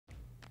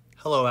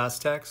Hello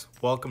Aztecs,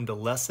 welcome to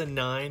Lesson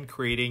 9,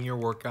 Creating Your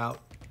Workout,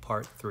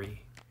 Part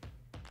 3.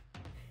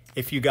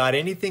 If you got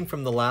anything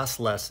from the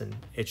last lesson,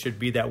 it should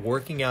be that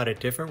working out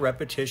at different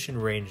repetition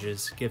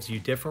ranges gives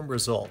you different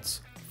results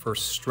for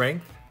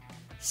strength,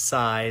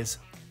 size,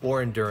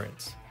 or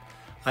endurance.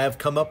 I have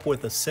come up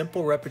with a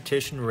simple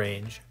repetition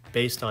range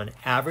based on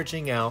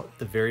averaging out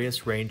the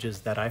various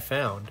ranges that I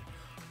found.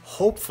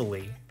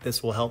 Hopefully,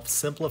 this will help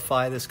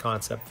simplify this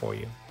concept for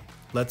you.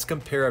 Let's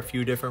compare a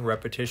few different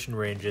repetition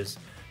ranges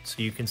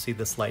so you can see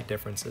the slight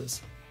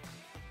differences.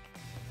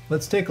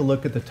 Let's take a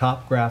look at the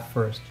top graph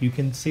first. You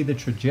can see the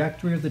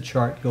trajectory of the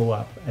chart go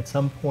up at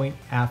some point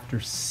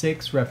after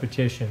 6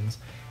 repetitions,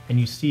 and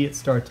you see it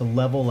start to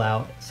level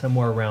out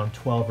somewhere around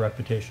 12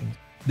 repetitions.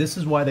 This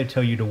is why they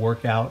tell you to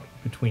work out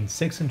between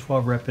 6 and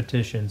 12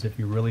 repetitions if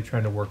you're really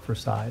trying to work for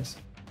size.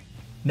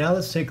 Now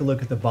let's take a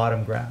look at the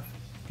bottom graph.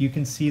 You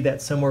can see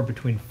that somewhere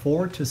between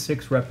 4 to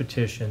 6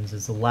 repetitions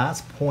is the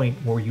last point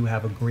where you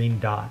have a green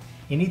dot.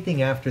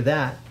 Anything after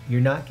that,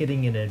 you're not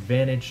getting an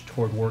advantage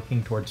toward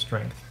working toward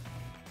strength.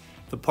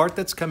 The part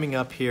that's coming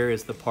up here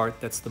is the part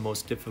that's the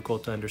most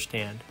difficult to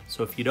understand.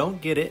 So if you don't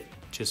get it,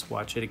 just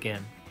watch it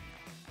again.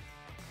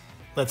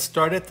 Let's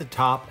start at the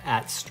top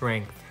at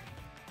strength.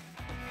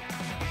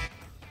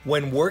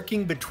 When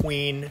working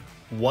between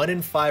 1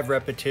 and 5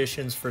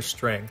 repetitions for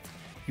strength,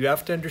 you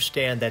have to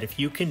understand that if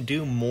you can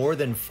do more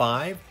than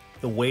 5,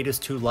 the weight is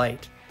too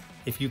light.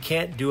 If you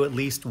can't do at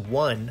least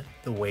 1,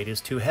 the weight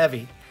is too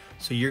heavy.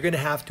 So you're going to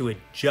have to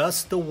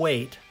adjust the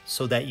weight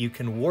so that you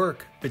can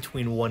work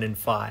between 1 and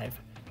 5.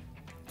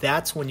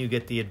 That's when you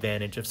get the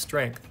advantage of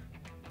strength.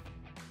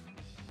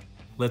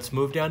 Let's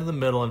move down to the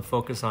middle and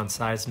focus on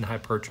size and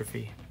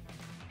hypertrophy.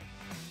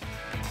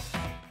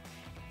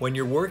 When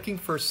you're working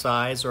for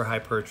size or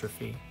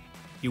hypertrophy,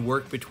 you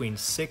work between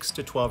 6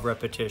 to 12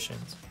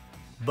 repetitions.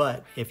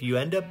 But if you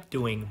end up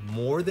doing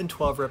more than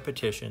 12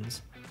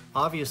 repetitions,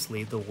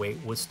 obviously the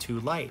weight was too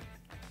light,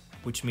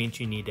 which means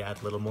you need to add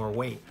a little more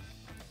weight.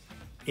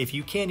 If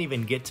you can't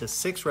even get to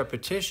 6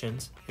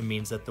 repetitions, it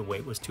means that the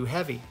weight was too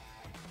heavy,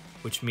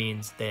 which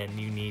means then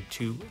you need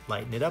to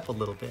lighten it up a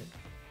little bit.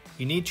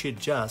 You need to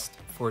adjust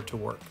for it to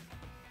work.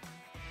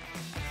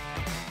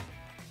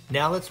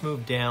 Now let's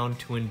move down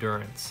to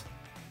endurance.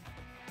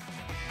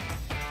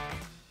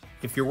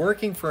 If you're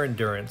working for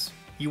endurance,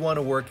 you want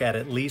to work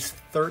at least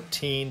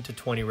 13 to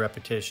 20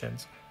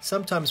 repetitions.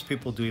 Sometimes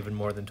people do even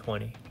more than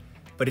 20.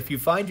 But if you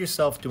find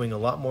yourself doing a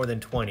lot more than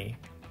 20,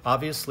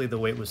 obviously the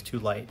weight was too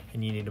light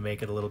and you need to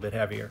make it a little bit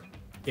heavier.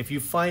 If you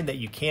find that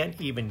you can't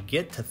even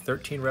get to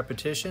 13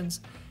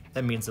 repetitions,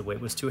 that means the weight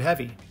was too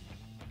heavy.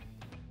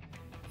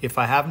 If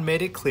I haven't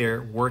made it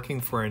clear,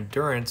 working for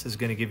endurance is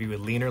going to give you a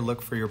leaner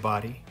look for your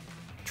body.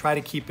 Try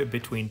to keep it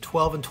between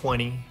 12 and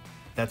 20.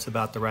 That's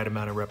about the right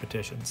amount of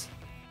repetitions.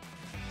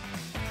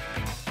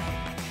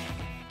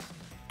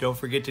 Don't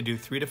forget to do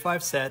 3 to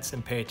 5 sets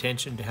and pay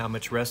attention to how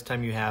much rest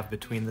time you have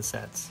between the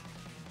sets.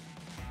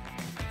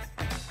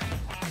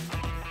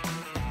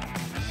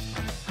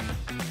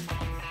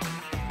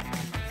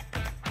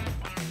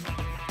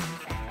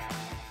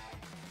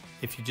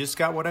 If you just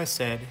got what I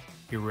said,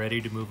 you're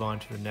ready to move on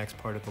to the next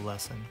part of the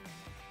lesson.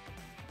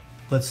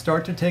 Let's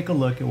start to take a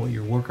look at what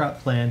your workout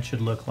plan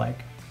should look like.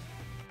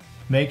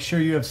 Make sure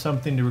you have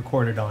something to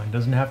record it on. It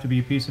doesn't have to be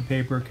a piece of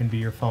paper, it can be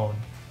your phone.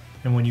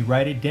 And when you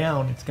write it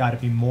down, it's got to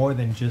be more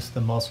than just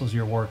the muscles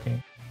you're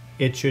working.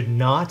 It should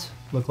not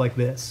look like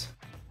this.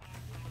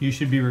 You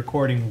should be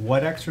recording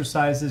what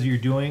exercises you're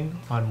doing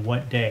on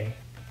what day.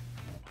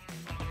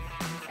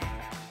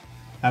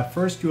 At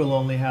first, you will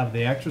only have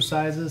the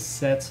exercises,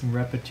 sets, and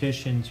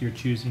repetitions you're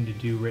choosing to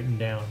do written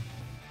down.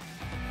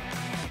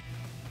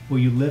 Will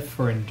you lift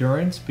for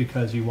endurance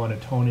because you want a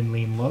tone and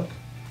lean look?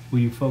 Will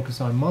you focus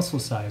on muscle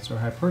size or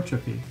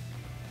hypertrophy?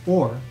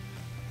 Or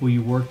will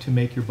you work to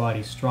make your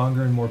body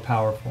stronger and more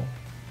powerful?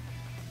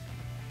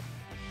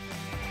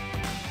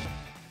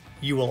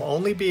 You will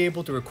only be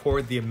able to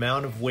record the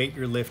amount of weight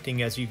you're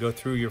lifting as you go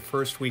through your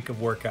first week of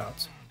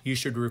workouts. You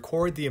should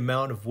record the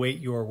amount of weight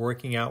you are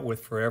working out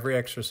with for every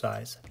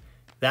exercise.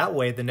 That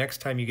way, the next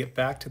time you get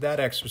back to that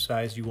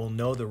exercise, you will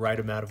know the right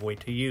amount of weight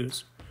to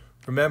use.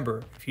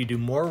 Remember, if you do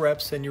more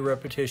reps than your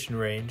repetition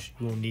range,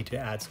 you will need to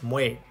add some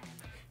weight.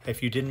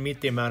 If you didn't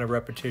meet the amount of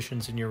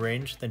repetitions in your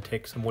range, then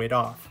take some weight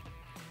off.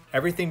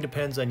 Everything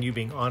depends on you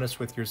being honest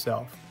with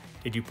yourself.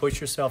 Did you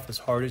push yourself as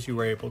hard as you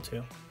were able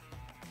to?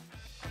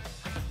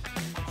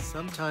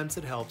 Sometimes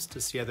it helps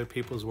to see other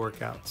people's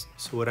workouts.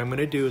 So what I'm going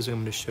to do is I'm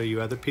going to show you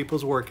other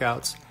people's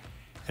workouts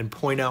and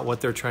point out what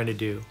they're trying to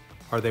do.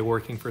 Are they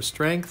working for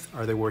strength?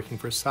 Are they working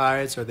for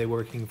size? Are they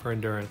working for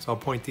endurance? I'll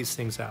point these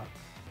things out.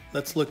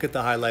 Let's look at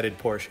the highlighted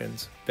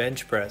portions.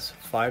 Bench press,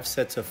 5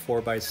 sets of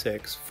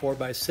 4x6.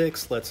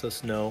 4x6 lets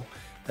us know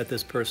that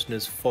this person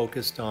is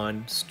focused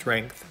on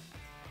strength.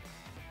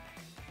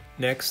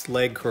 Next,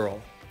 leg curl,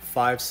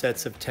 5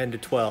 sets of 10 to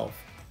 12.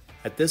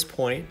 At this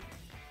point,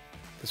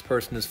 this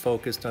person is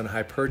focused on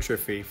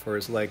hypertrophy for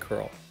his leg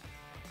curl.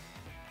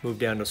 Move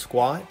down to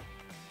squat,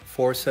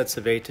 4 sets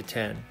of 8 to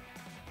 10.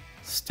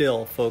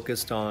 Still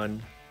focused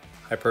on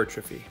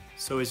hypertrophy.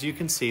 So as you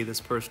can see,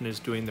 this person is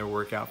doing their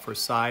workout for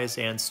size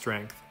and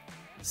strength.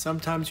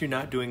 Sometimes you're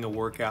not doing a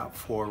workout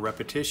for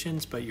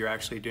repetitions, but you're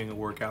actually doing a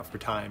workout for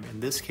time.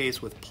 In this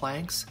case with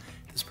planks,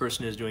 this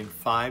person is doing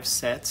 5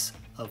 sets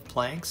of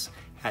planks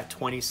at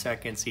 20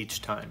 seconds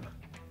each time.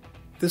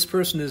 This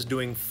person is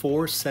doing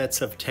 4 sets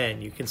of 10.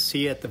 You can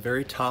see at the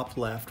very top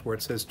left where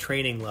it says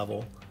training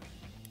level,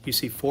 you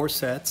see 4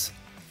 sets,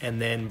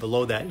 and then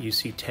below that you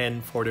see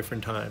 10 4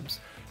 different times.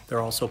 They're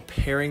also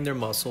pairing their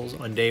muscles.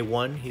 On day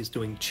 1, he's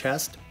doing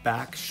chest,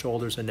 back,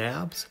 shoulders, and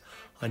abs.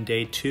 On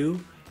day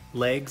 2,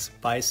 legs,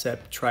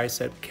 bicep,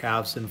 tricep,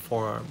 calves, and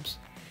forearms.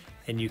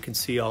 And you can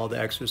see all the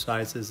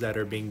exercises that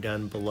are being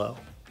done below.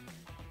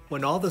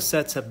 When all the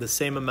sets have the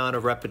same amount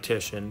of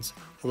repetitions,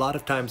 a lot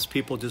of times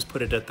people just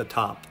put it at the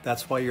top.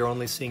 That's why you're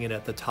only seeing it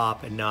at the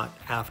top and not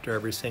after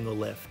every single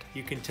lift.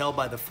 You can tell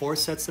by the 4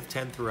 sets of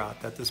 10 throughout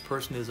that this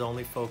person is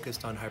only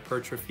focused on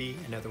hypertrophy,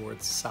 in other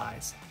words,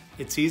 size.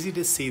 It's easy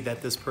to see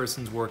that this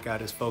person's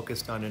workout is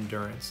focused on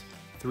endurance.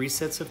 3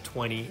 sets of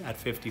 20 at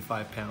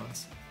 55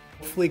 pounds.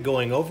 Hopefully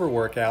going over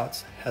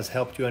workouts has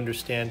helped you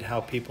understand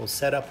how people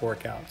set up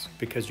workouts,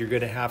 because you're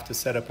going to have to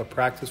set up a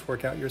practice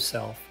workout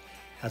yourself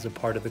as a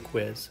part of the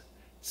quiz.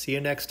 See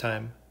you next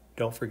time.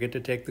 Don't forget to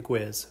take the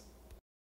quiz.